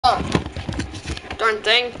darn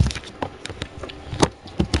thing.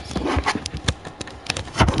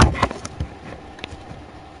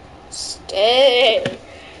 Stay.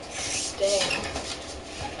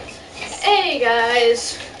 Hey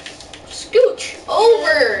guys, scooch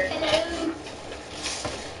over.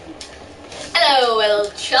 Hello,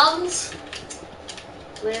 little chums.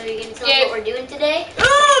 Well, are you gonna tell me what we're doing today?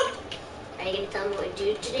 Are you gonna tell me what we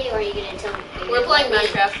do today, or are you gonna tell me? We're playing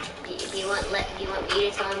Minecraft. Do you want me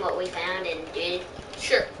to tell him what we found and did?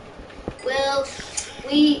 Sure. Well,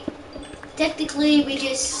 we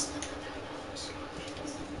just.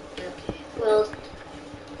 Okay. Well,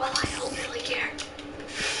 I don't really care.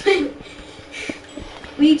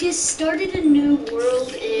 we just started a new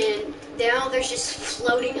world, and now there's just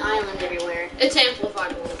floating islands everywhere. It's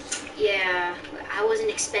amplified world. Yeah, I wasn't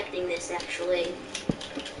expecting this actually.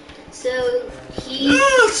 So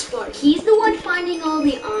he's the one finding all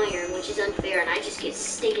the iron, which is unfair, and I just get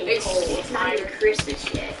stinking cold. It's not even Christmas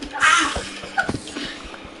yet.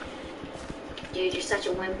 Dude, you're such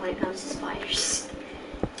a wimp when it comes to spiders.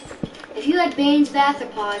 If you had Bane's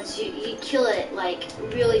Bathypods, you'd kill it like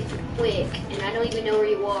really quick, and I don't even know where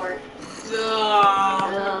you are.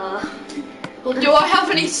 Do I have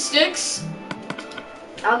any sticks?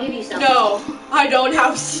 I'll give you some. No, I don't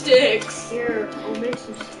have sticks. Here, I'll make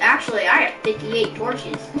some. Actually, I have 58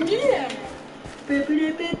 torches. Yeah.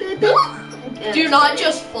 Do not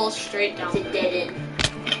just fall straight down. It's a dead end.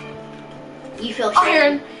 You feel straight.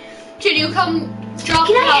 Iron, can you come drop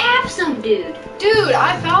Can it I out? have some, dude? Dude,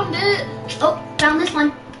 I found it. Oh, found this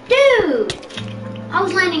one. Dude! I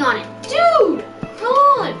was landing on it. Dude, come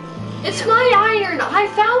on. It's my iron. I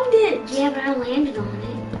found it. Yeah, but I landed on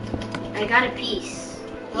it. I got a piece.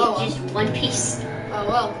 Oh, Just one piece. Oh,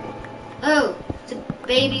 well. Oh, it's a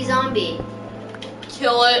baby zombie.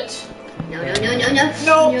 Kill it. No. No. No. Get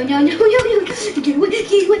away. I'm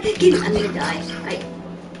gonna die.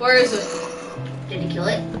 Where is it? Did he kill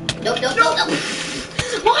it? Nope.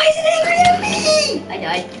 Why is it angry at me? I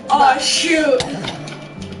died. Oh, shoot.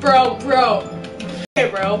 Bro. Hey,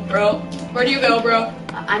 bro. Where do you go, bro?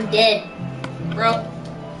 I'm dead. Bro.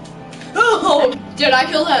 Oh, did I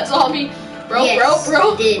kill that zombie? Bro, Yes,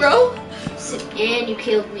 bro. you did. Bro. And you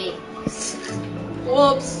killed me.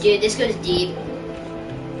 Whoops. Dude, this goes deep.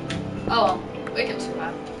 Oh, well. We can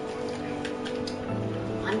survive.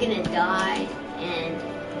 I'm gonna die, and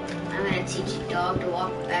I'm gonna teach a dog to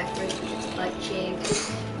walk backwards with its butt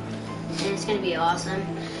cheeks. And it's gonna be awesome.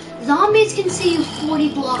 Zombies can see you 40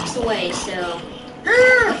 blocks away, so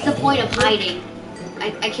what's the point of hiding?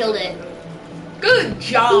 I killed it. Good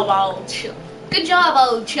job, old chum. Good job,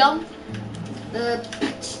 old chum.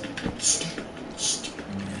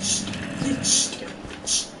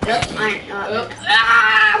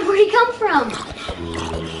 Where'd he come from?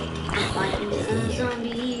 I'm fighting a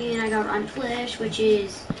zombie, and I got rotten flesh, which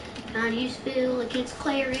is not useful against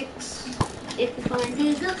clerics. If we find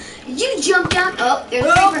his, you jump down. Oh, there's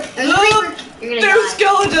a creeper. There's a creeper. You're gonna die. There's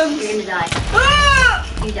skeletons. You're gonna die.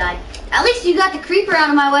 Ah! You died. At least you got the creeper out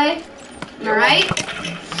of my way. Am I right?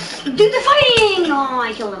 Do the fighting! Oh,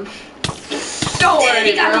 I killed him. Don't worry,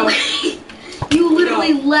 He got bro. away. You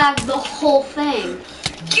literally lagged the whole thing.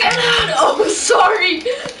 Get out! Oh, sorry.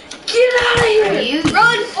 Get out of here!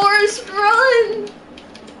 Run, Forrest, run!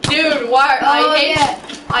 Dude, why? Oh,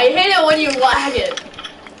 I hate it when you lag it.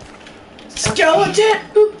 Skeleton!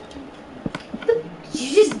 Did you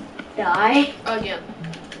just die? Again.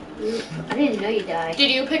 I didn't know you died.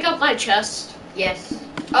 Did you pick up my chest? Yes.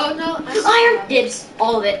 Oh no. Iron dibs.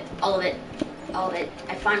 All of it.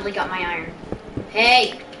 I finally got my iron.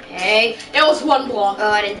 Hey. It was one block.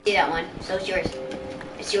 Oh, I didn't see that one. So it's yours.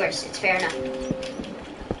 It's yours. It's fair enough.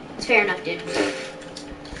 It's fair enough, dude.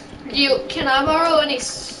 Can I borrow any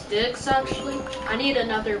sticks, actually? I need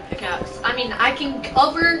another pickaxe. I mean, I can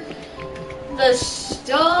cover the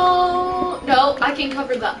stone. No, I can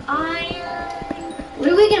cover the iron. What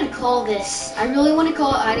are we gonna call this? I really want to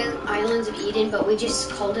call it Islands of Eden, but we just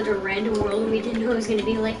called it a random world. We didn't know it was gonna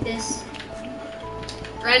be like this.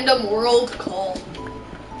 Random world call.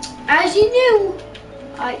 As you knew,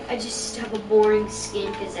 I just have a boring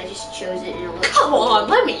skin because I just chose it and it looks. Come on,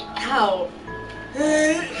 let me out.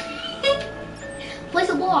 Place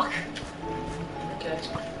a block. Okay.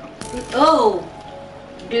 Oh,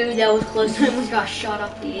 dude, that was close. I almost got shot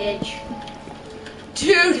off the edge.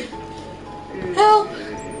 Dude, help!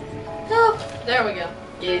 There we go.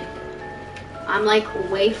 Dude, I'm like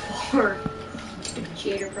way far. Stupid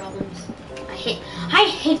shader problems. I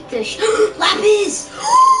hate this. Lapis!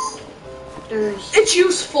 It's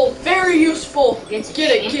useful, very useful. Get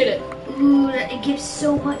it. Ooh, it gives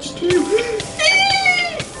so much too.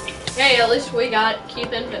 Hey, at least we got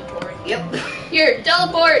keep inventory. Yep. Here,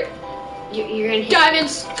 teleport. You're gonna hit.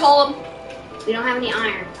 Diamonds, call them. We don't have any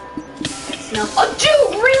iron. No. Oh,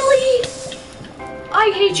 dude, really?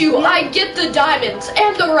 I hate you. I get the diamonds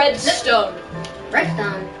and the redstone.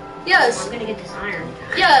 Redstone. Yes, I'm gonna get this iron.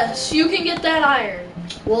 yes, you can get that iron.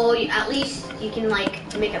 Well, at least you can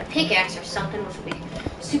like make a pickaxe or something, which would be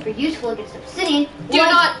super useful against obsidian. Do Well,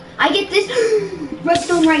 not. I get this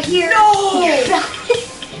redstone right here. No!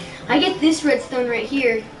 I get this redstone right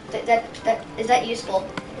here. That is that useful?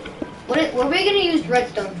 What are we gonna use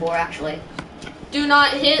redstone for, actually? Do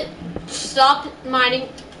not hit. Stop mining.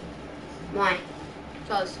 Why?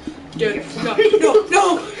 Cause, dude,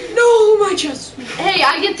 no, my chest. Hey,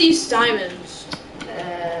 I get these diamonds.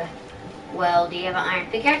 Well, do you have an iron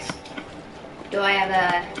pickaxe? Do I have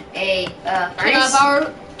a furnace?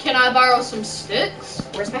 Can I borrow some sticks?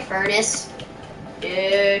 Where's my furnace?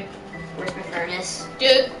 Dude, where's my furnace?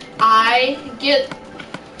 Dude,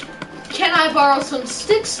 can I borrow some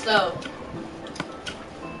sticks though?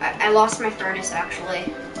 I lost my furnace, actually.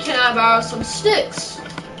 Can I borrow some sticks?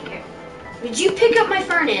 Here. Did you pick up my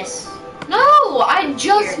furnace? No, I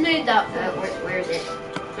just Here. made that. Where is it?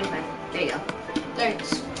 25. There you go.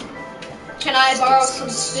 Thanks. Can I borrow some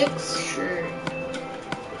sticks? Sure.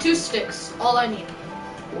 2 sticks, all I need.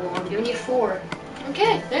 Well, I'm giving you 4.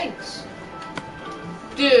 Okay, thanks.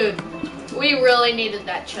 Dude, we really needed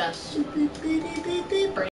that chest.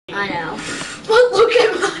 I know. But look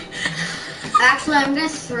at my... Actually, I'm gonna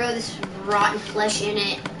throw this rotten flesh in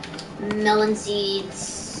it. Melon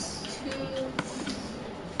seeds.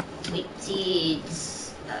 Wheat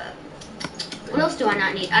seeds. What else do I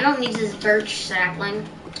not need? I don't need this birch sapling.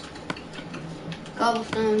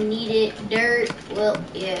 Cobblestone, need it. Dirt, well,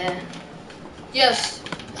 yeah. Yes,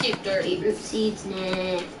 keep dirt. Beetroot seeds,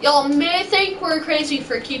 nah. Y'all may think we're crazy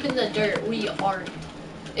for keeping the dirt. We aren't.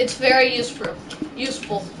 It's very useful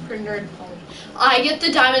for nerd pony. I get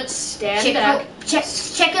the diamonds, stand back.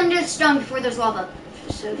 Check under the stone before there's lava.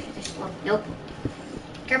 So there's lava. Nope.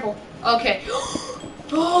 Careful. Okay.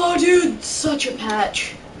 Oh, dude, such a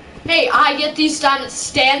patch. Hey, I get these diamonds,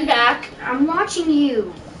 stand back. I'm watching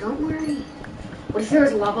you. Don't worry. What if there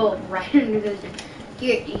was lava right under those?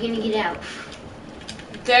 Here, you're gonna get out.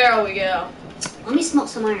 There we go. Let me smelt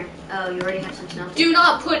some iron. Oh, you already have some smelting. Do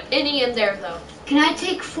not put any in there, though. Can I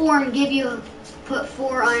take 4 and put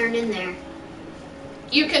 4 iron in there?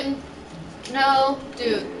 You can... No,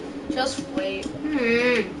 dude. Just wait.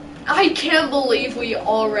 Hmm. I can't believe we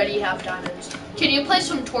already have diamonds. Can you place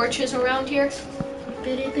some torches around here?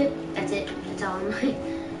 That's it. That's all I'm like.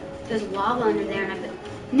 There's lava under there, and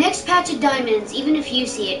next patch of diamonds. Even if you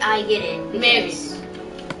see it, I get it. Maybe.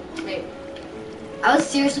 I was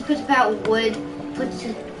seriously about to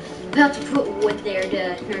put wood there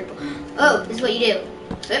to turn. Oh, this is what you do.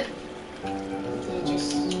 Boop. And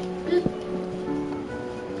just boop.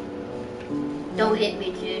 Don't hit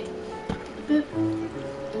me, dude. Boop.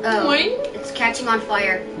 Oh, Boing. it's catching on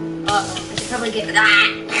fire. I should probably get. Look,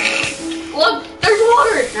 there's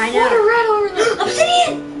water. I know. Water right over there.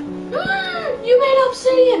 Obsidian. You made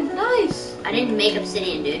obsidian. Nice. I didn't make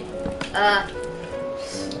obsidian, dude.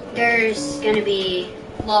 There's gonna be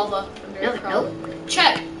Lava. Under nope. probably.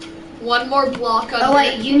 Check. One more block under. Oh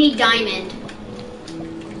wait, you need diamond.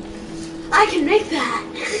 I can make that.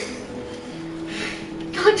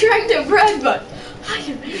 I'm trying to brag, but I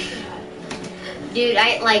can make that. Dude,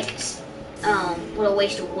 I what a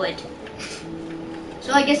waste of wood.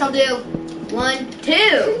 So I guess I'll do 1,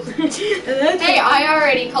 2. Hey, I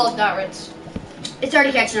already called that redstone. It's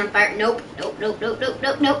already catching on fire. Nope.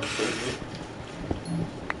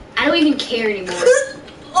 I don't even care anymore.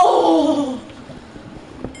 Oh!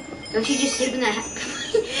 Don't you just hit in that?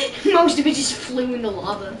 Most of it just flew in the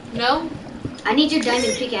lava. No? I need your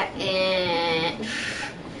diamond pickaxe. And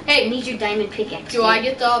Hey, I need your diamond pickaxe. do I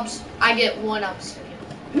get the I get 1 obsidian.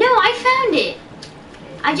 No, I found it.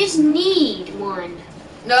 I just need 1.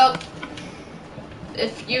 Nope.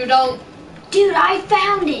 If you don't... Dude, I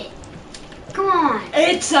found it. Come on.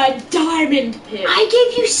 It's a diamond pick. I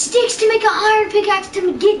gave you sticks to make an iron pickaxe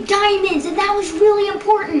to get diamonds, and that was really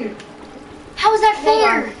important. How is that Hold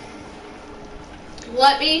fair? on.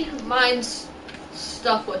 Let me mine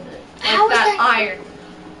stuff with it. Like How is that that- iron.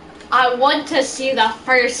 I want to see the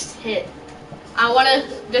first hit. I want to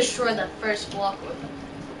destroy the first block with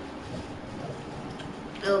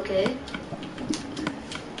it. Okay.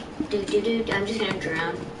 Dude, I'm just gonna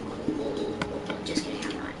drown. Just kidding,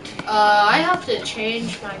 I'm not. I have to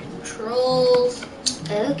change my controls.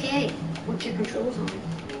 Okay. What's your controls on?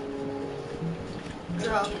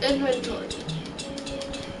 Drop inventory.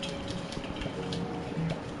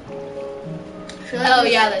 feel like Oh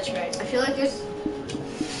there's- yeah, that's right. I feel like there's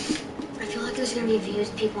gonna be views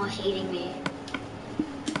of people hating me.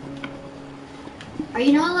 Are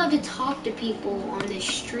you not allowed to talk to people on this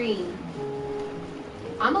stream?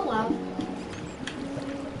 I'm allowed.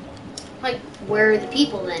 Like, Where are the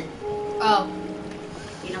people then? oh,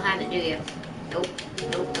 You don't have it, do you? Nope.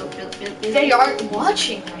 Nope. Nope. Nope. Nope. Nope. they aren't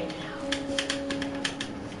watching right now.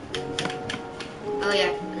 Oh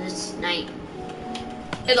yeah, 'cause it's night.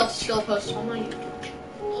 It'll still post on my YouTube.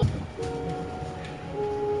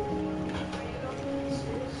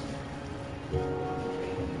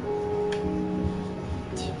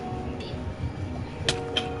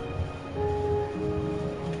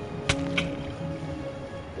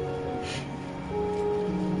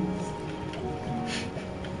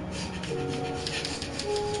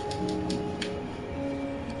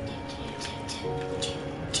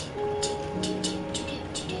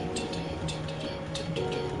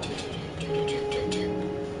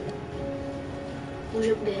 Push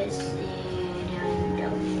up this and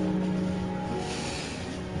down.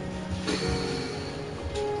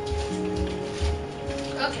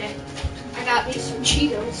 Okay, I got me some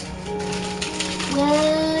Cheetos.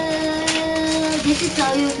 Well, just to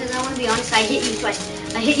tell you, because I want to be honest, I hit you twice.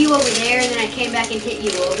 I hit you over there, and then I came back and hit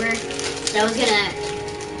you over. So I was gonna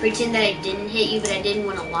pretend that I didn't hit you, but I didn't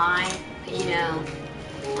want to lie. Because, you know,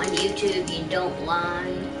 on YouTube, you don't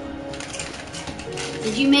lie.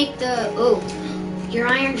 Did you make the... Oh, your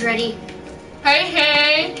iron's ready. Hey,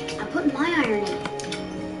 hey. I put my iron in.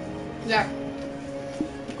 There.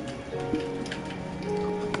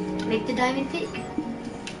 Make the diamond pick.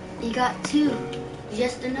 You got 2.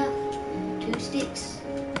 Just enough. 2 sticks.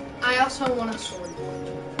 I also want a sword.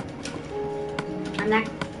 I'm not...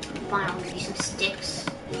 Fine, I'll give you some sticks.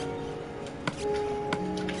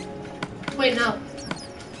 Wait, no.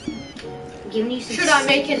 I'm giving you some Should I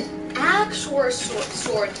make an axe or a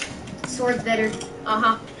sword? Sword's better.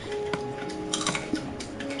 Uh-huh.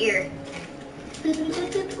 Here.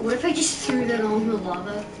 What if I just threw that on the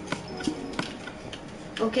lava?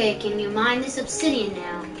 Okay, can you mine this obsidian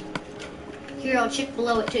now? Here, I'll check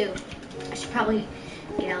below it too. I should probably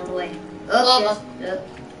get out of the way. Lava.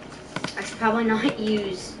 I should probably not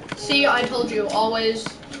use... See, I told you, always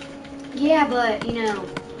Yeah, but, you know,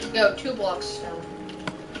 go 2 blocks down.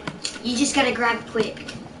 you just gotta grab it quick.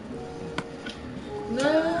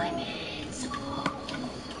 No.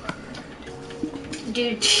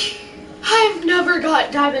 Dude, I've never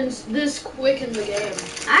got diamonds this quick in the game.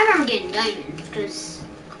 I remember getting diamonds, because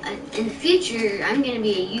in the future, I'm gonna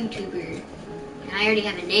be a YouTuber. And I already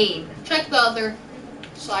have a name. Check the other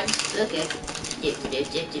side. Okay.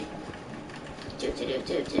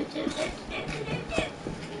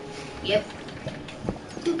 Yep.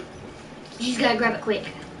 You just gotta grab it quick.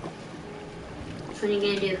 That's what you're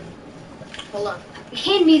gonna do. Hold on.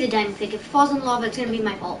 Hand me the diamond pick. If it falls in the lava, it's gonna be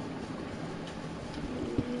my fault.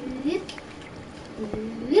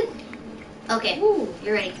 Okay,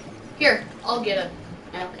 you're ready. Here, I'll get it.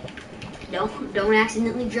 Okay. Don't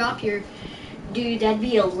accidentally drop your... Dude, that'd be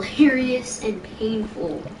hilarious and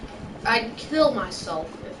painful. I'd kill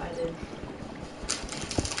myself if I did.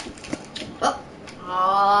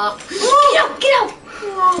 Oh. Get out!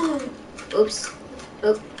 Oops.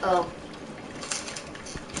 Oh.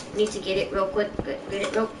 Need to get it real quick. Get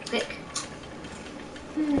it real quick.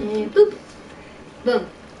 And boop. Boom.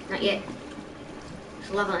 Not yet.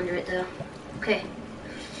 There's lava under it though. Okay.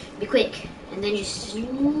 Be quick. And then just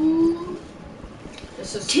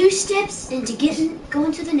This is 2 steps into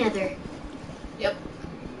going to the nether. Yep.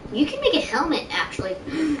 You can make a helmet actually.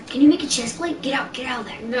 Can you make a chest plate? Get out of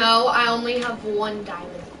there. No, I only have 1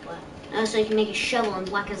 diamond left. Oh, so you can make a shovel and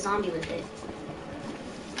whack a zombie with it.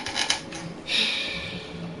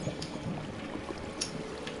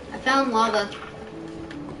 I found lava.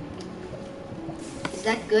 Is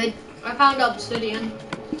that good? I found obsidian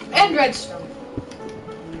and redstone.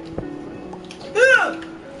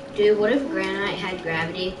 Dude, what if granite had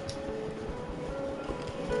gravity?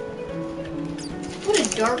 What a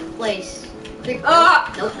dark place. Nope.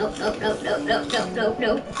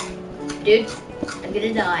 Dude, I'm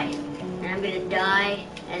gonna die. And I'm gonna die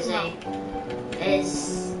as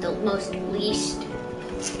the most least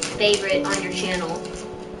favorite on your channel.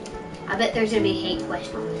 I bet there's gonna be a hate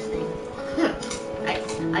question on this thing.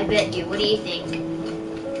 I bet you. What do you think?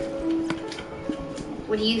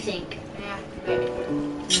 What do you think? Yeah,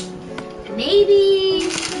 Maybe.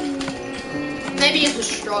 maybe it's a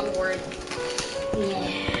strong word. Yeah.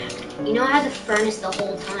 You know I had the furnace the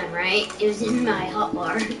whole time, right? It was in my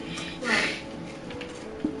hotbar.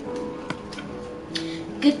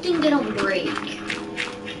 Good thing they don't break.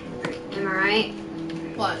 Am I right?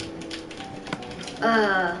 What?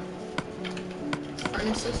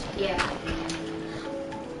 Furnaces. Yeah.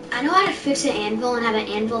 I know how to fix an anvil and have an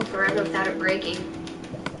anvil forever without it breaking.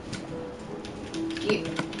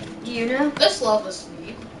 Do you know? This lava's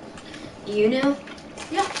sweet. Do you know?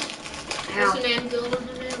 Yeah. How? There's an anvil and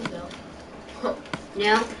an anvil. Huh.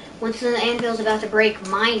 No? Once the anvil's about to break,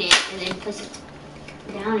 mine it and then place it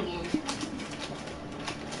down again.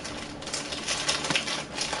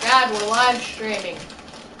 Dad, we're live streaming.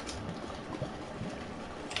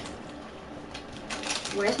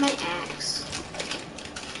 Where's my axe?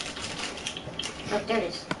 Oh, there it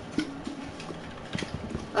is.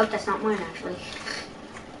 Oh, that's not mine actually.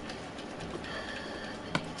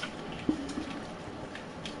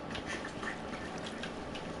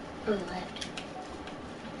 Oh, left.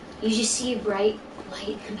 You just see a bright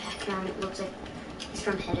light in the background. It looks like it's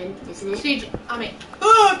from heaven, isn't it?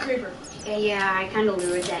 CJ, creeper. Yeah, I kind of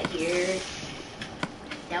lured that here.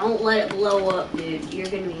 Don't let it blow up, dude. You're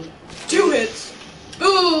gonna be... 2 hits.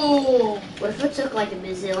 Boom. What if it took like a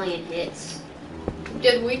bazillion hits?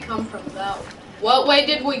 Did we come from that? What way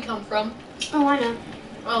did we come from? Oh, I know.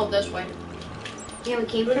 Oh, this way. Yeah, we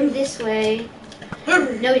came from this way. No,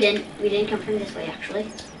 we didn't. We didn't come from this way, actually.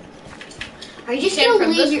 Are you just Came gonna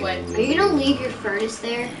from leave this your? way. Are you gonna leave your furnace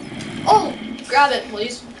there? Oh, grab it,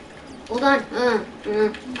 please. Hold on.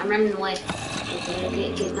 I'm running away.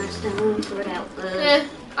 Get my stone sword out.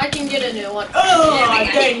 I can get a new one. Oh,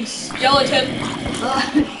 dang skeleton.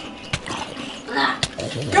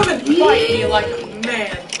 Come and fight me like a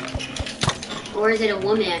man. Or is it a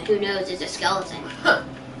woman? Who knows? It's a skeleton. Huh.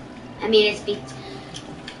 I mean, it's.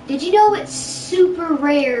 Did you know it's super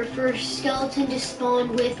rare for a skeleton to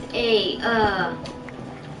spawn with a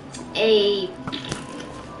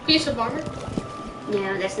Piece of armor?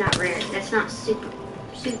 No, that's not rare. That's not super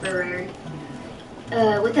rare.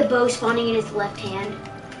 With a bow spawning in its left hand.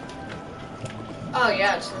 Oh,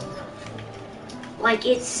 yeah. Like,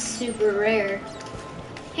 it's super rare.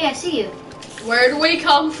 Hey, I see you. Where do we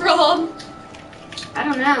come from? I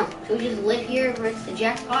don't know. Should we just live here where it's the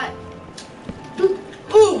jackpot?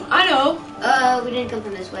 Ooh, I know. We didn't come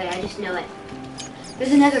from this way. I just know it.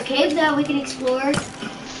 There's another cave that we can explore.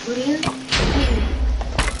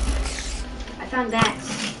 I found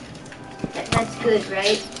bats. That's good,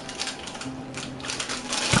 right?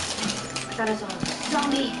 I thought I saw a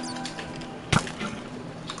zombie.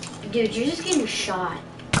 Dude, you're just getting shot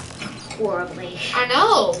horribly. I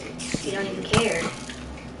know. You don't even care.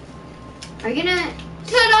 Are you gonna...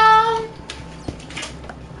 Ta-da!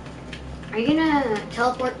 Are you gonna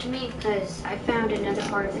teleport to me? Because I found another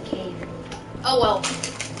part of the cave. Oh, well.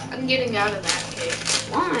 I'm getting out of that cave.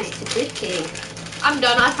 Why? It's a good cave. I'm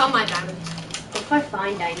done. I found my diamonds. What if I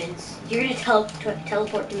find diamonds? You're gonna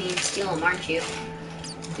teleport to me and steal them, aren't you?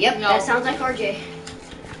 Yep, No. that sounds like RJ.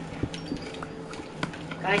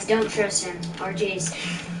 Guys, don't trust him. RJ's...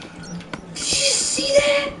 Did you see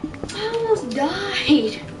that? I almost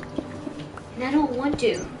died. And I don't want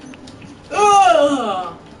to.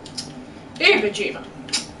 Ugh! Iba-jiba.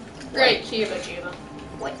 Great, Iba-jiba.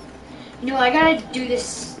 What? You know, I gotta do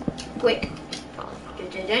this quick.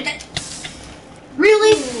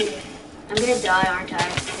 Really? I'm gonna die, aren't I?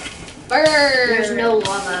 Burn! There's no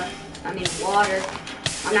lava. I mean, water.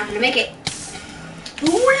 I'm not gonna make it.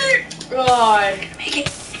 God. Make it.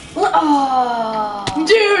 Oh.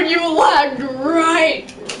 Dude, you lagged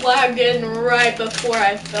in right before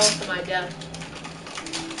I fell to my death.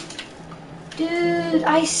 Dude,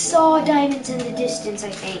 I saw diamonds in the distance, I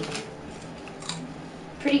think.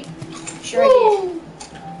 Pretty sure I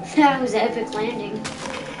did. That was an epic landing.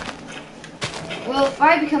 Well, if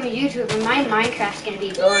I become a YouTuber, my Minecraft's gonna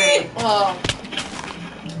be boring. Oh.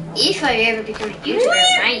 If I ever become a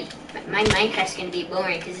YouTuber, my Minecraft's gonna be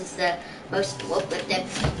boring because it's the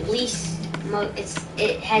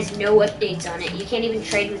it has no updates on it. You can't even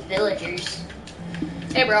trade with villagers.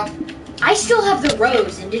 Hey, bro. I still have the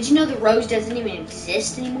rose, and did you know the rose doesn't even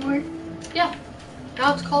exist anymore? Yeah.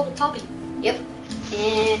 Now it's called a poppy. Yep.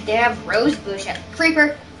 And they have rose bush.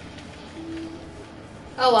 Creeper.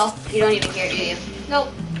 Oh, well. You don't even care, do you?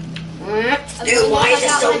 Nope. Dude, why is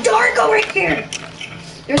it so dark over here?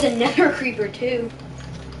 There's another creeper, too.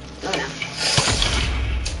 Oh, no.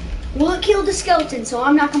 Well, it killed the skeleton, so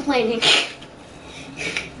I'm not complaining.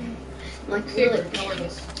 Like, really.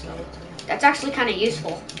 That's actually kind of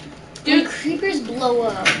useful. Dude, when creepers blow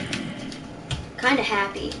up, kind of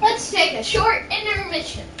happy. let's take a short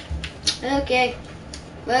intermission. Okay.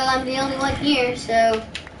 Well, I'm the only one here, so...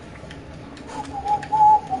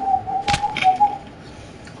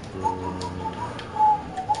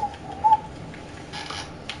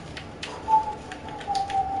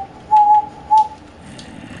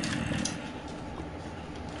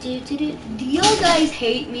 guys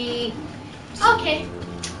hate me? Okay.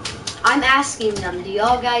 I'm asking them, do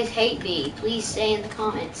y'all guys hate me? Please say in the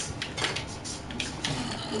comments.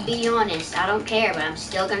 Be honest, I don't care, but I'm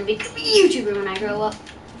still gonna be a YouTuber when I grow up.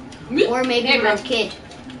 Or maybe Hey, when I'm a bro. kid.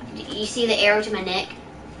 You see the arrow to my neck?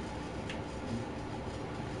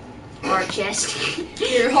 Or chest?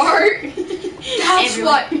 Your heart. That's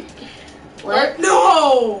Everyone- what. What?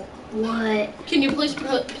 No. What? Can you please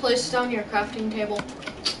place down your crafting table?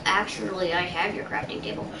 Actually, I have your crafting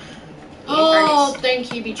table. And Oh, furnace.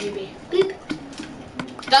 thank you, BGB. Boop.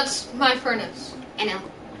 That's my furnace. I know.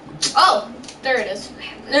 Oh, there it is.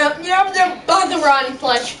 Yep. Oh, the rotten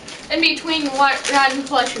flesh. In between rotten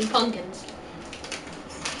flesh and pumpkins.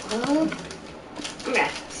 Oh. I'm gonna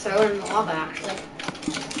throw it in the lava, actually.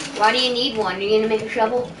 Why do you need one? Are you gonna make a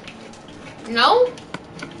shovel? No?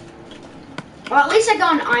 Well, at least I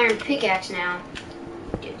got an iron pickaxe now.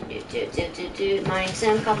 Mining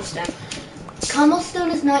some cobblestone. Cobblestone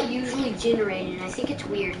is not usually generated, and I think it's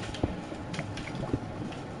weird.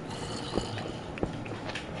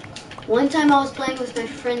 One time I was playing with my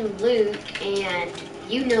friend Luke, and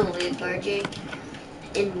you know Luke, RJ.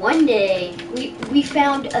 And one day we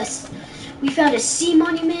found a sea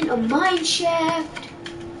monument, a mine shaft,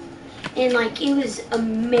 and like it was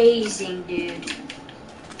amazing, dude.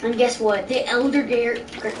 And guess what? The Elder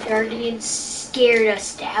Guardians scared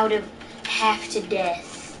us out of half to death.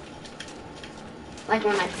 Like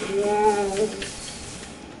we're like, whoa.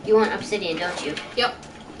 You want obsidian, don't you? Yep.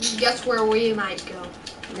 Guess where we might go.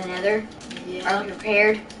 The Nether? Are you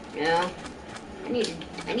prepared? No. I need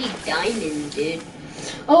diamonds, dude.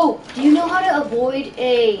 Oh, do you know how to avoid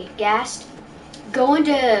a ghast? Go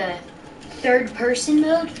into third person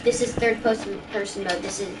mode. This is third person mode.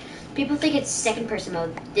 This is people think it's second person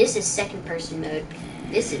mode. This is second person mode.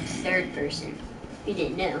 This is third person. You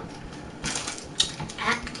didn't know.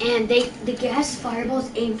 And the gas fireballs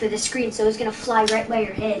aim for the screen, so it's gonna fly right by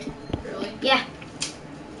your head. Really? Yeah.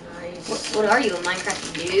 Nice. What are you, a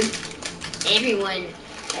Minecraft noob? Everyone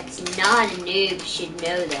that's not a noob should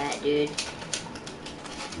know that, dude.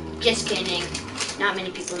 Just kidding. Not many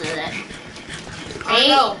people know that. I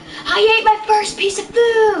know. I ate my first piece of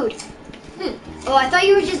food! Oh, I thought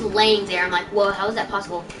you were just laying there. I'm like, whoa, how is that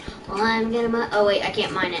possible? Well, I'm gonna mine. Oh, wait, I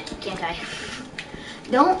can't mine it. Can't I?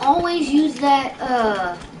 Don't always use that,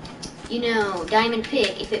 diamond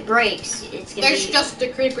pick. If it breaks, it's gonna There's be... just a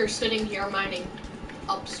creeper sitting here mining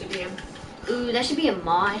obsidian. Ooh, that should be a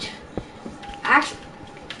mod.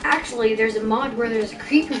 Actually, there's a mod where there's a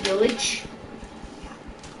creeper village.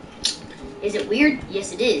 Is it weird?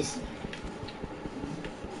 Yes, it is.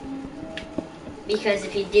 Because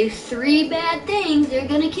if you do 3 bad things, they're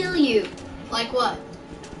gonna kill you. Like what?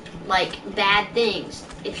 Like, bad things.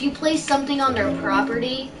 If you place something on their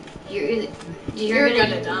property, you're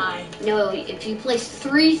gonna die. No, if you place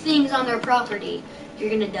 3 things on their property, you're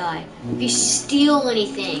gonna die. If you steal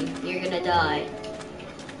anything, you're gonna die.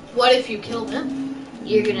 What if you kill them?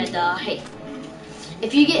 You're gonna die.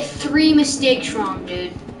 If you get 3 mistakes wrong,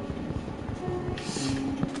 dude,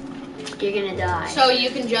 you're gonna die. So you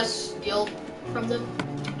can just steal from them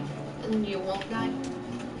and you won't die?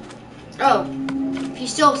 Oh, if you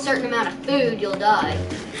steal a certain amount of food, you'll die.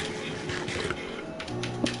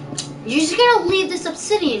 You're just gonna leave this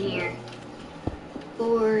obsidian here.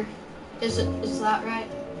 Or, Is that right?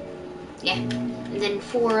 yeah, and then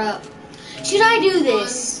 4 up. Should I do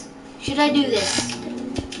this? Should I do this?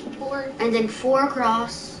 4, And then 4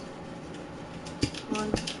 across.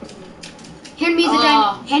 1. Hand me the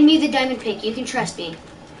Ah. hand me the diamond pick. You can trust me.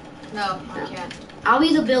 No, I No. can't. I'll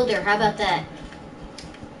be the builder. How about that?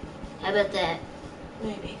 How about that?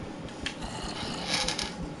 Maybe.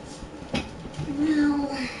 No.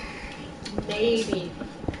 Maybe.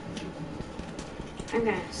 I'm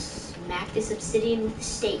gonna smack this obsidian with the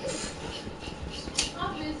stake.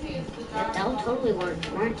 That'll totally work,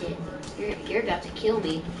 won't it? You're about to kill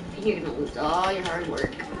me, and you're gonna lose all your hard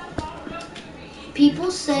work.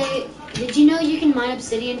 People say, did you know you can mine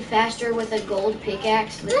obsidian faster with a gold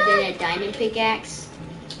pickaxe than a diamond pickaxe?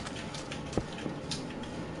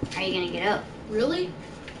 How are you gonna get up? Really?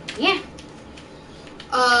 Yeah.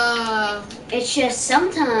 It's just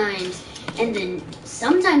sometimes in the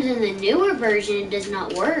newer version it does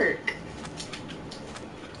not work.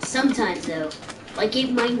 Sometimes though. Like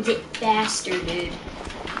it mines it faster, dude.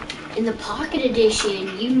 In the Pocket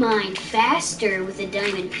Edition, you mine faster with a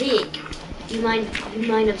diamond pick. You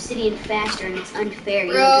mine obsidian faster, and it's unfair.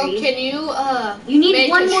 You Bro, agree? can you You need make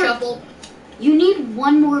one a more. shovel? You need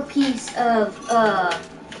one more piece of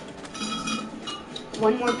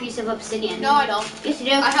obsidian. No, I don't. Yes, you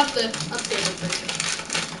do. I have the updated version.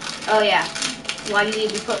 Oh yeah. Why do you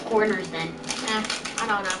need to put corners then? I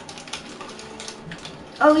don't know.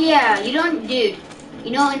 Oh yeah, you don't, dude.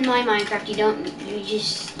 You know, in my Minecraft, you don't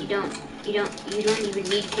even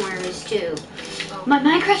need corners too. Oh. My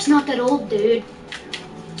Minecraft's not that old, dude.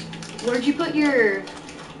 Where'd you put your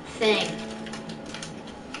thing?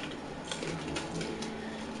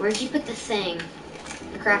 Where'd you put the thing?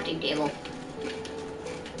 The crafting table.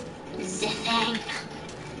 The thing.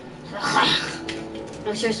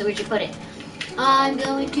 No, seriously, where'd you put it? I'm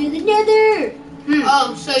going to the Nether.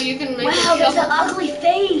 Oh, so you can make Wow, a there's an shovel. ugly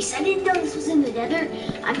face. I didn't know this was in the Nether.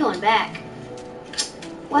 I'm going back.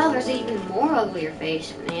 Wow, there's an even more uglier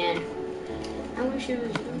face, man. I wish it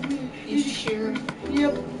was. You sure?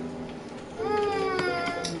 Yep.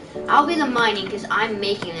 I'll be the mining because I'm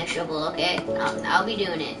making the shovel. Okay, I'll be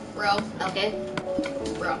doing it. Bro, Okay.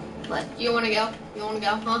 bro. What? You wanna go? You wanna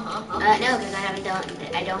go? No, because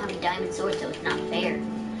I don't have a diamond sword, so it's not fair.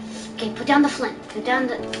 Okay, put down the flint. Put down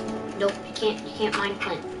the. Nope, you can't mine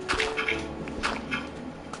flint.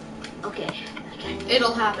 Okay, I got it.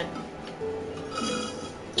 It'll happen.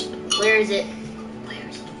 Where is it? Where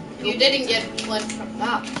is it? You didn't get flint from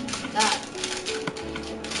that.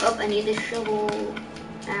 Oh, I need the shovel.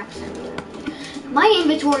 Axe. My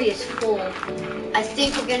inventory is full. I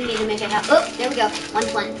think we're gonna need to make a house. Oh, there we go. One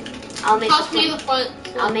flint. I'll make Toss the me flint. the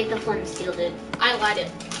flint. I'll make the flint and steel, dude. I lied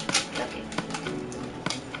it. Okay.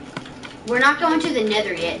 We're not going to the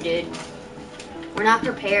Nether yet, dude. We're not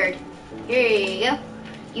prepared. Here you go.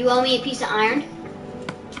 You owe me a piece of iron.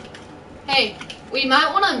 Hey, we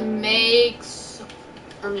might want to make.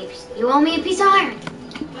 You owe me a piece of iron.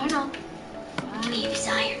 I know. Owe me a piece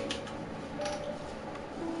of iron.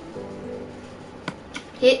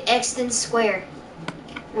 Hit X then square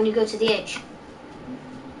when you go to the edge.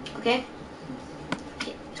 Okay?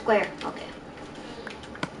 Hit square. Okay.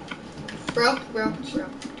 Bro.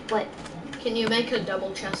 What? Can you make a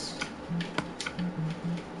double chest?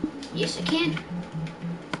 Yes, I can.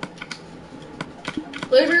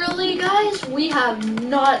 Literally, guys, we have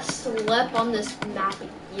not slept on this map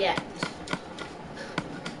yet.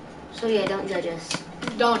 So yeah, don't judge us.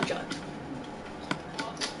 Don't judge.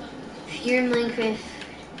 If you're in Minecraft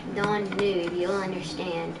non-noob, you'll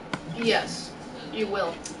understand. Yes, you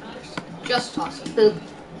will. Just toss it. Boop.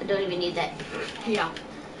 I don't even need that. Yeah.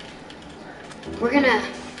 We're gonna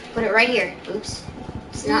put it right here. Oops.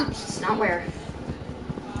 It's not where.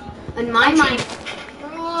 On my mind.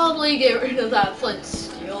 Probably get rid of that flint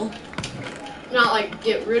steel. Not like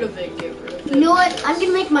get rid of it. You know what? I'm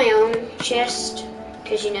gonna make my own chest.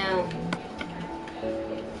 Cause you know,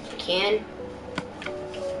 I can.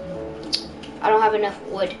 I don't have enough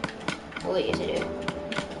wood. Oh wait, yes I do.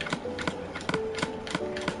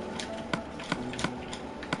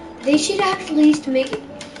 They should at least make it.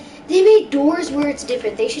 They made doors where it's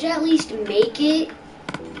different. They should at least make it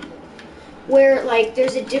where like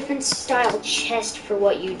there's a different style chest for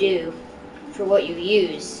what you do, for what you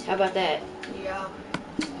use. How about that? Yeah.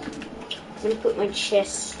 I'm gonna put my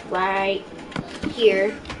chest right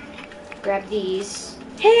here. Grab these.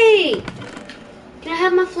 Hey! Can I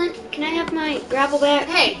have my flint? Can I have my gravel back?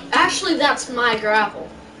 Hey, actually, that's my gravel.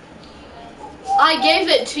 I gave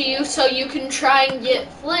it to you so you can try and get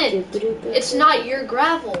flint. It's not your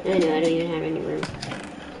gravel. I know, I don't even have any room.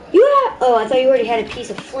 You have? Oh, I thought you already had a piece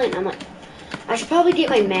of flint. I'm like, I should probably get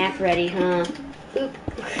my map ready, huh? Oop.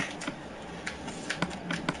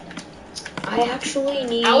 I actually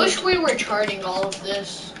need. I wish we were charting all of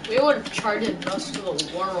this. We would have charted most of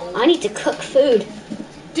the world. I need to cook food.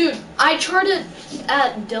 Dude, I charted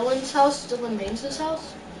at Dylan's house, Dylan Baines'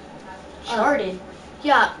 house. Charted.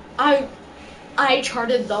 Yeah, I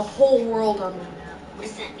charted the whole world on the map. What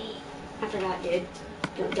does that mean? I forgot, dude.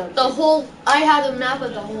 Don't. I had a map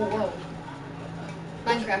of the whole world.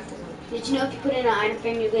 Minecraft. Did you know if you put in an item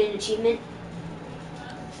frame, you get an achievement?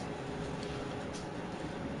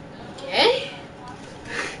 Okay.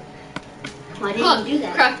 Why didn't you do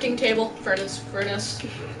that? Crafting table, furnace,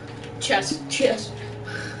 chest.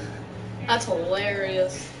 That's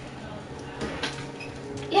hilarious.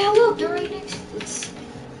 Yeah, look, they're right next.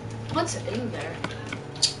 What's in there?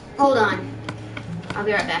 Hold on. I'll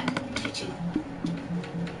be right back.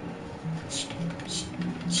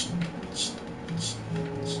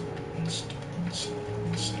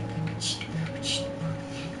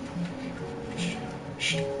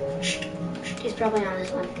 It's probably on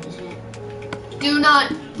this one, isn't it? Do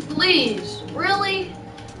not, please, really?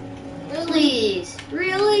 Please,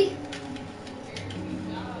 really?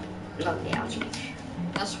 Okay, I'll change.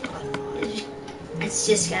 That's what I thought. It's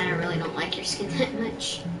just I really don't like your skin that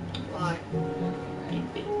much. Why?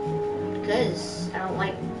 Because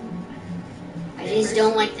I just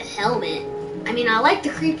don't like the helmet. I mean, I like the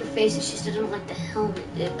creeper face, it's just I don't like the helmet.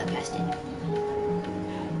 I passed it.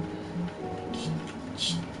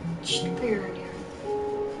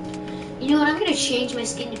 You know what, I'm gonna change my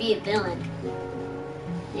skin to be a villain.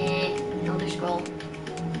 Elder Scroll.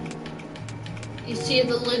 You see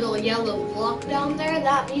the little yellow block down there?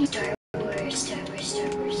 That means Star Wars.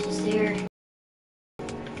 Is there...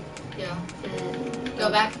 Yeah. Go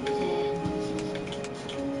back.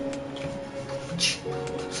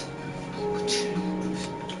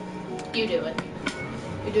 You do it.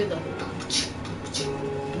 You do the...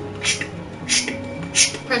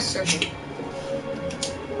 Press circle.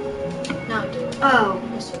 Now do it. Oh,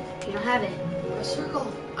 Press circle. you don't have it. Press circle.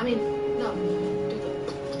 I mean, no. Do the...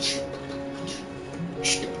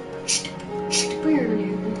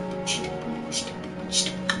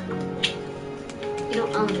 You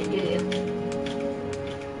don't own it, do you?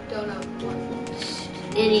 Don't know what.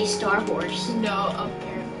 Any Star Wars? No,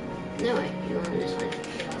 apparently. No, you own this one.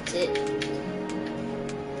 That's it.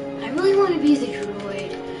 I really want to be the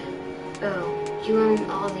droid. Oh, you own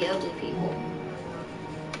all the other people.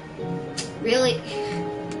 Really? Yeah,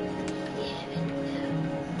 but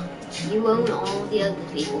no. You own all the other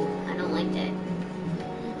people. I don't like that.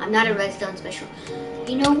 I'm not a redstone special.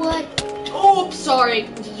 You know what? Oh, sorry.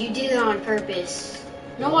 You did it on purpose.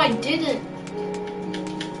 No, I didn't.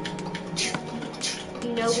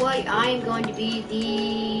 You know what? I am going to be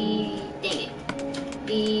the... Dang it.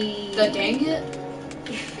 The dang it?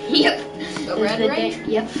 Yep. The Red Ranger?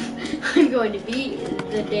 Yep. I'm going to be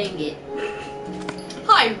the dang it.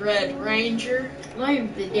 Hi, Red Ranger.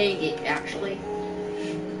 I'm the dang it, actually.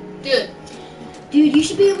 Dude. Dude, you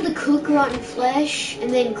should be able to cook rotten flesh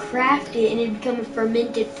and then craft it and it become a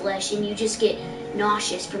fermented flesh and you just get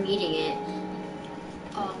nauseous from eating it.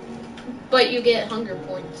 But you get hunger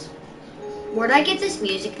points. Where'd I get this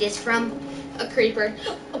music disc from? A creeper.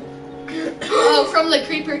 Oh, from the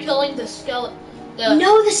creeper killing the skeleton.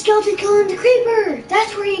 No, the skeleton killing the creeper!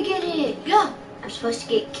 That's where you get it! Yeah. I'm supposed to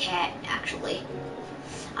get cat, actually.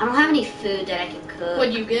 I don't have any food that I can cook.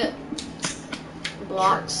 What'd you get?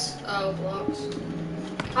 Blocks. Oh, blocks.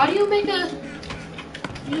 How do you make a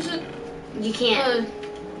music? You can't.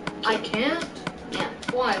 I can't? Yeah.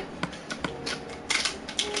 Why?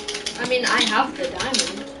 I mean, I have the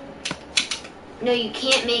diamond. No, you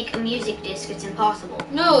can't make a music disc. It's impossible.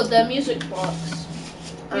 No, the music box.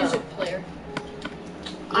 Music Oh. player.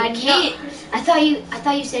 I can't. I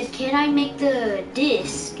thought you said, can I make the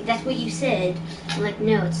disc? That's what you said. I'm like,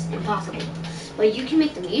 no, it's impossible. But you can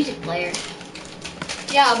make the music player.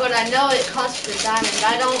 Yeah, but I know it costs the diamond.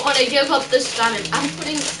 I don't want to give up this diamond. I'm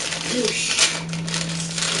putting... Douche.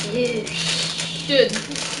 Douche. Dude.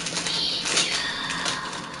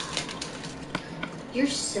 You're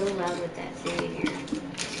so loud with that thing in here.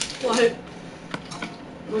 What?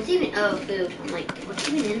 What's even... Oh, food. I'm like, what's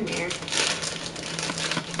even in there?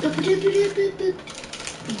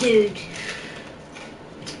 Dude.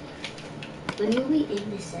 When will we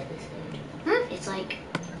end this episode? Huh? It's like...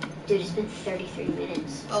 Dude, it's been 33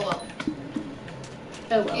 minutes. Oh, well.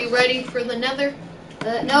 Oh, well. You ready for the nether?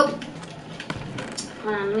 Nope.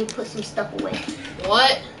 Hold on, let me put some stuff away.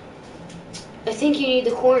 What? I think you need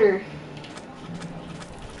the corner.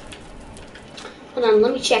 Hold on,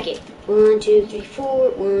 let me check it. 1, 2, 3,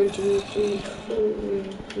 4. 1, 2, 3, 4.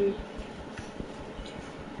 1, 2.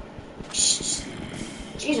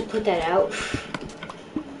 Jeez, to put that out.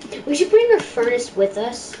 We should bring our furnace with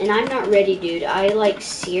us, and I'm not ready, dude. I, like,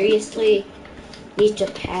 seriously need to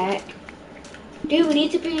pack. Dude, we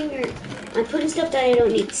need to bring our... I'm putting stuff that I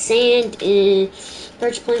don't need. Sand and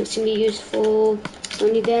birch planks can be useful.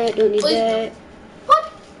 Don't need that, don't need that.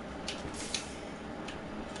 What?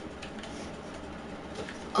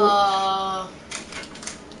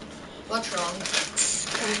 What's wrong?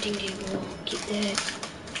 Crafting table, keep that.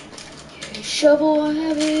 Okay, shovel, I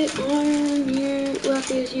have it. Iron here. We'll have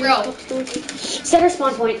to use here. Bro. Set our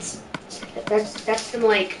spawn points. That's the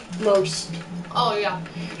like most. Oh, yeah.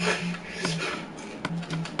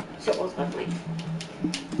 So what's spawn point?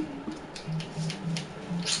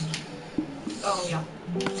 Oh, yeah.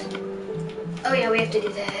 Oh yeah, we have to do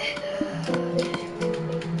that.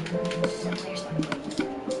 Set player spawn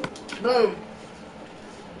point. Boom.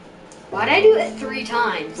 Why'd I do it 3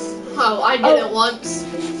 times? Oh, I did it once.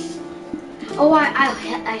 Oh,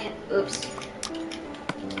 I oops.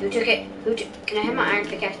 Who took it? Can I have my iron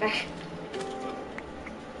pickaxe back?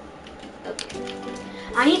 Okay.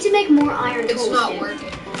 I need to make more iron tools. It's not dude.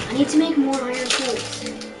 working. I need to make more iron tools.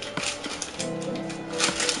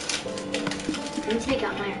 I need to make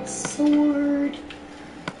an iron sword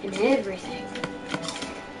and everything.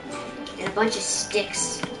 And a bunch of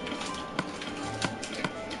sticks.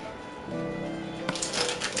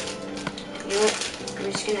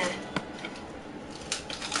 just gonna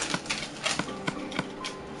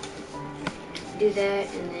do that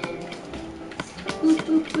and then boop,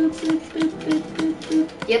 boop, boop, boop, boop, boop, boop,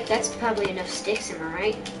 boop. Yep, that's probably enough sticks, am I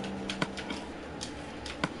right?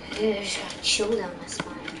 I just got a chill down my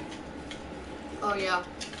spine. Oh yeah.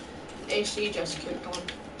 AC just kicked on.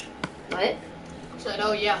 What? Said,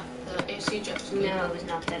 oh yeah, the AC just kicked No, on. it was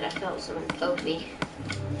not that. I felt someone poke me.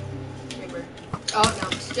 Neighbor. Oh no,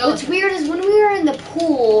 still. What's weird is when we were in the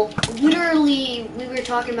pool, literally, we were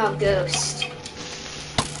talking about ghosts.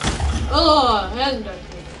 Oh, and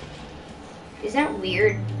Is that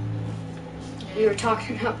weird? We were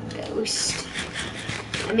talking about ghosts.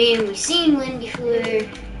 I mean, we've seen one before,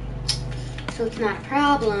 so it's not a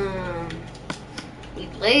problem. We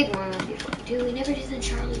played one before. Dude, we never did the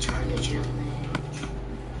Charlie challenge.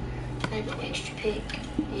 I got an extra pick,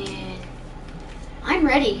 and I'm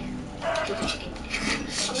ready. Kill the chicken.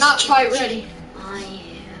 I'm not quite ready. I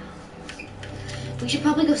am. We should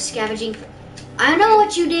probably go scavenging. I know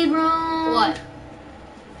what you did wrong. What?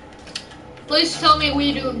 Please tell me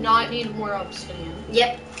we do not need more obsidian.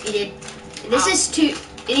 Yep, you did. This Ow. is two.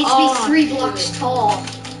 It needs to Oh, be 3 blocks dude. tall.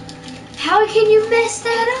 How can you mess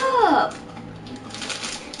that up?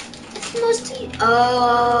 That's the most.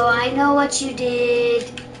 Oh, I know what you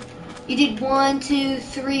did. You did 1, 2,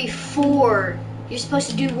 3, 4. You're supposed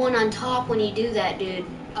to do one on top when you do that, dude.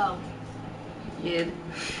 Oh. Noob.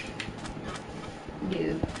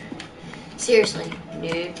 Noob. Seriously,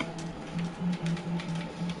 noob.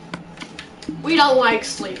 We don't like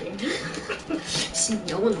sleeping. See,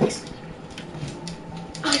 no one likes me.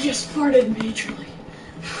 I just farted majorly.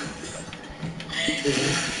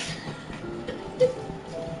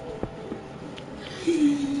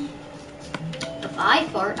 If I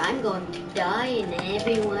fart, I'm going to die and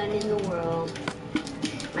everyone in the world.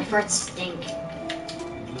 My farts stink.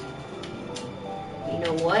 You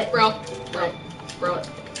know what? Bro. What? Bro. Bro.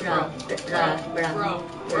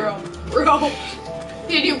 Bro.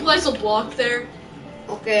 Can you place a block there?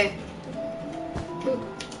 Okay.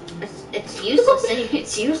 It's useless.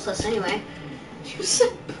 It's useless anyway. You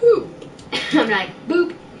said poop. I'm like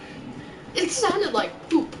boop. It sounded like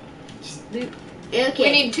poop. Just boop. Okay.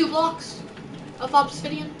 We need 2 blocks of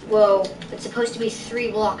obsidian. Whoa, it's supposed to be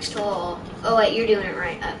 3 blocks tall. Oh wait, you're doing it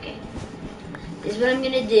right. Okay. This is what I'm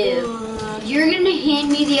gonna do. You're gonna hand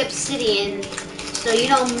me the obsidian so you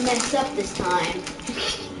don't mess up this time.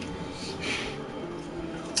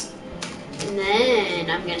 And then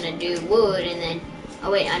I'm gonna do wood and then,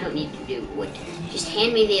 oh wait, I don't need to do wood. Just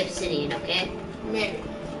hand me the obsidian, okay? Maybe.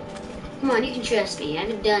 Come on, you can trust me. I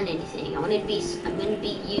haven't done anything. I'm gonna be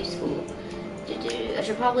useful. I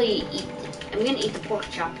should probably eat, I'm gonna eat the pork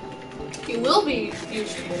chop. You will be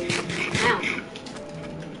useful. Ow.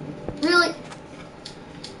 Really?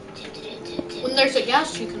 When there's a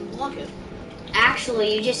gas, you can block it.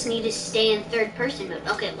 Actually, you just need to stay in 3rd person mode.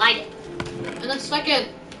 Okay, light it. In a second.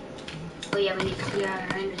 Oh yeah, we need to clear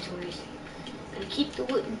out our inventories. Gotta keep the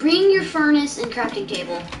wood. Bring your furnace and crafting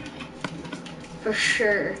table. For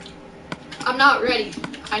sure. I'm not ready.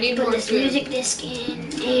 I need Put more this food. music disc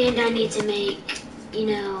in, and I need to make, you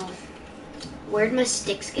know, where'd my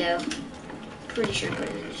sticks go? Pretty sure I put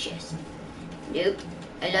them in the chest. Nope.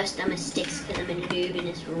 I lost all my sticks because I'm a noob and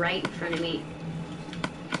it's right in front of me.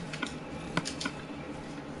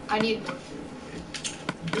 I need more food.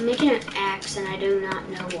 I'm making an axe and I do not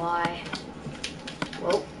know why.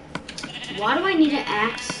 Whoa. Why do I need an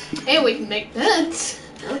axe? Hey, we can make beds.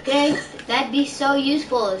 Okay, that'd be so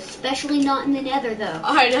useful, especially not in the nether though.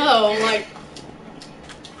 I know, like,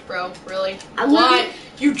 bro, really? I Why? literally-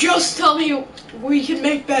 You just tell me we can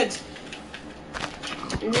make beds,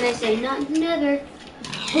 And then I say, not in the nether.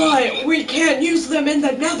 but we can't use them in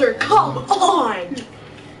the nether. Come on!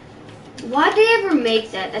 Why'd they ever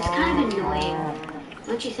make that? That's kind of annoying.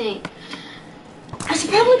 Don't you think? I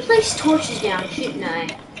should probably place torches down, shouldn't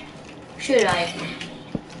I? Should I?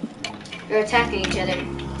 They're attacking each other.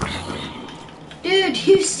 Dude,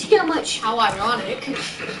 you see how much How ironic.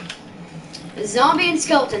 zombie and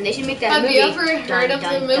skeleton? They should make that Have movie. you ever heard Dun, of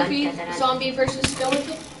dun, the dun, movie dun, dun, dun. Zombie vs.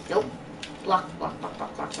 Skeleton? Nope. Block, block, block,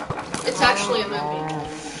 block, block, block, block, block. It's actually a movie.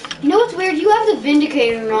 You know what's weird? You have the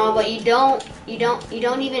Vindicator and all, but you don't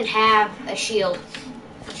even have a shield.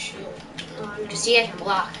 A shield. To see I can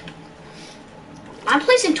block. I'm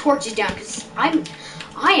placing torches down because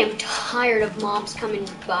I am tired of mobs coming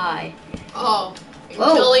by. Oh, I'm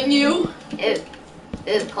Whoa. killing you? Ew,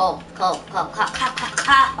 call.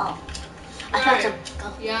 I found some.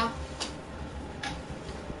 Call. Yeah.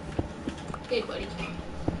 Hey, buddy.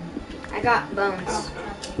 I got bones.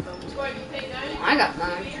 I got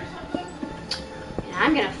bones. And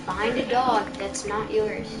I'm gonna find a dog that's not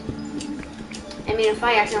yours. I mean, if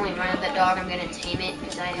I accidentally run at that dog, I'm gonna tame it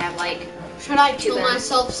because I have like. Should I kill guns.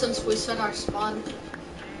 myself since we set our spawn?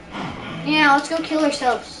 Yeah, let's go kill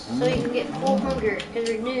ourselves so you can get full hunger because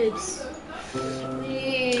we're noobs.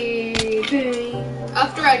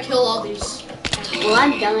 After I kill all these. Well,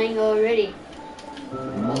 I'm dying already.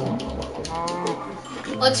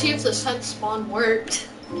 Let's see if the set spawn worked.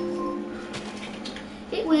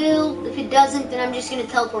 It will. If it doesn't, then I'm just gonna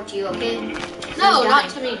teleport to you, okay? No, I'm not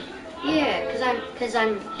dying. to me. Yeah, cause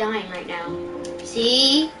I'm dying right now.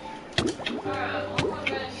 See?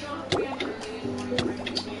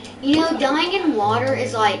 You know, dying in water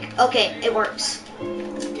is like, okay, it works.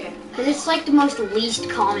 Okay. Cause it's like the most least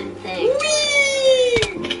common thing.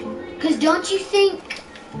 Cause don't you think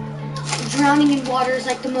drowning in water is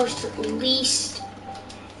like the least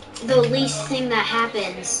thing that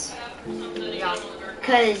happens? Yeah.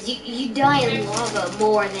 Cause you die in lava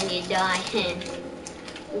more than you die in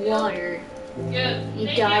water. You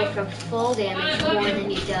die from fall damage more than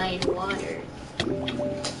you die in water.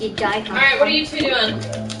 You die from. Alright, what are you two doing?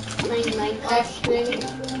 Playing Minecraft.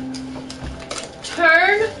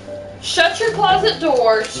 Shut your closet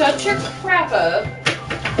door, shut your crap up.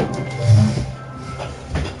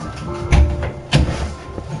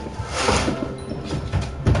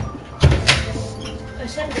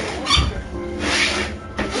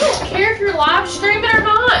 I don't care if you're live streaming or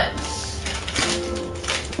not.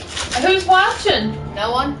 Who's watching?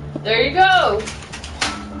 No one? There you go.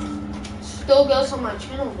 Still goes on my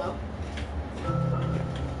channel though.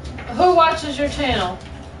 Who watches your channel?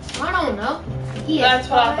 I don't know. He has That's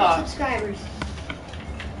what I 5 thought. subscribers.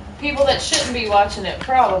 People that shouldn't be watching it,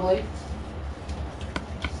 probably.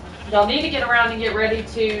 Y'all need to get around and get ready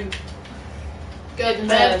to Good in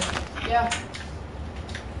bed. bed. Yeah.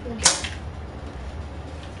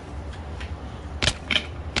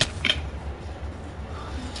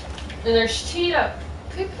 And there's Cheetah.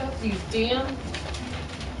 Pick up you damn.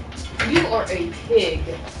 You are a pig.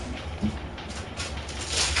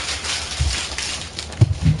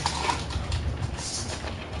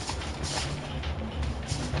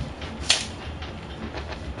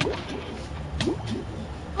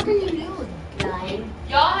 What are you doing? Dying.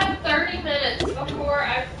 Y'all have 30 minutes before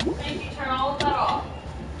I make you turn all of that off.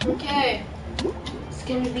 Okay. It's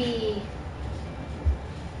gonna be.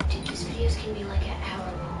 Dude, this video's gonna be like an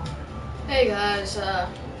hour long. Hey guys,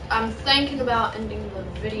 I'm thinking about ending the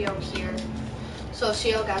video here. So see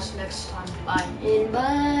you guys next time. Bye. And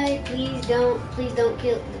bye. Please don't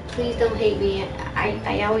hate me.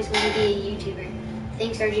 I always want to be a YouTuber.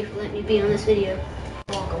 Thanks, RG, for letting me be on this video.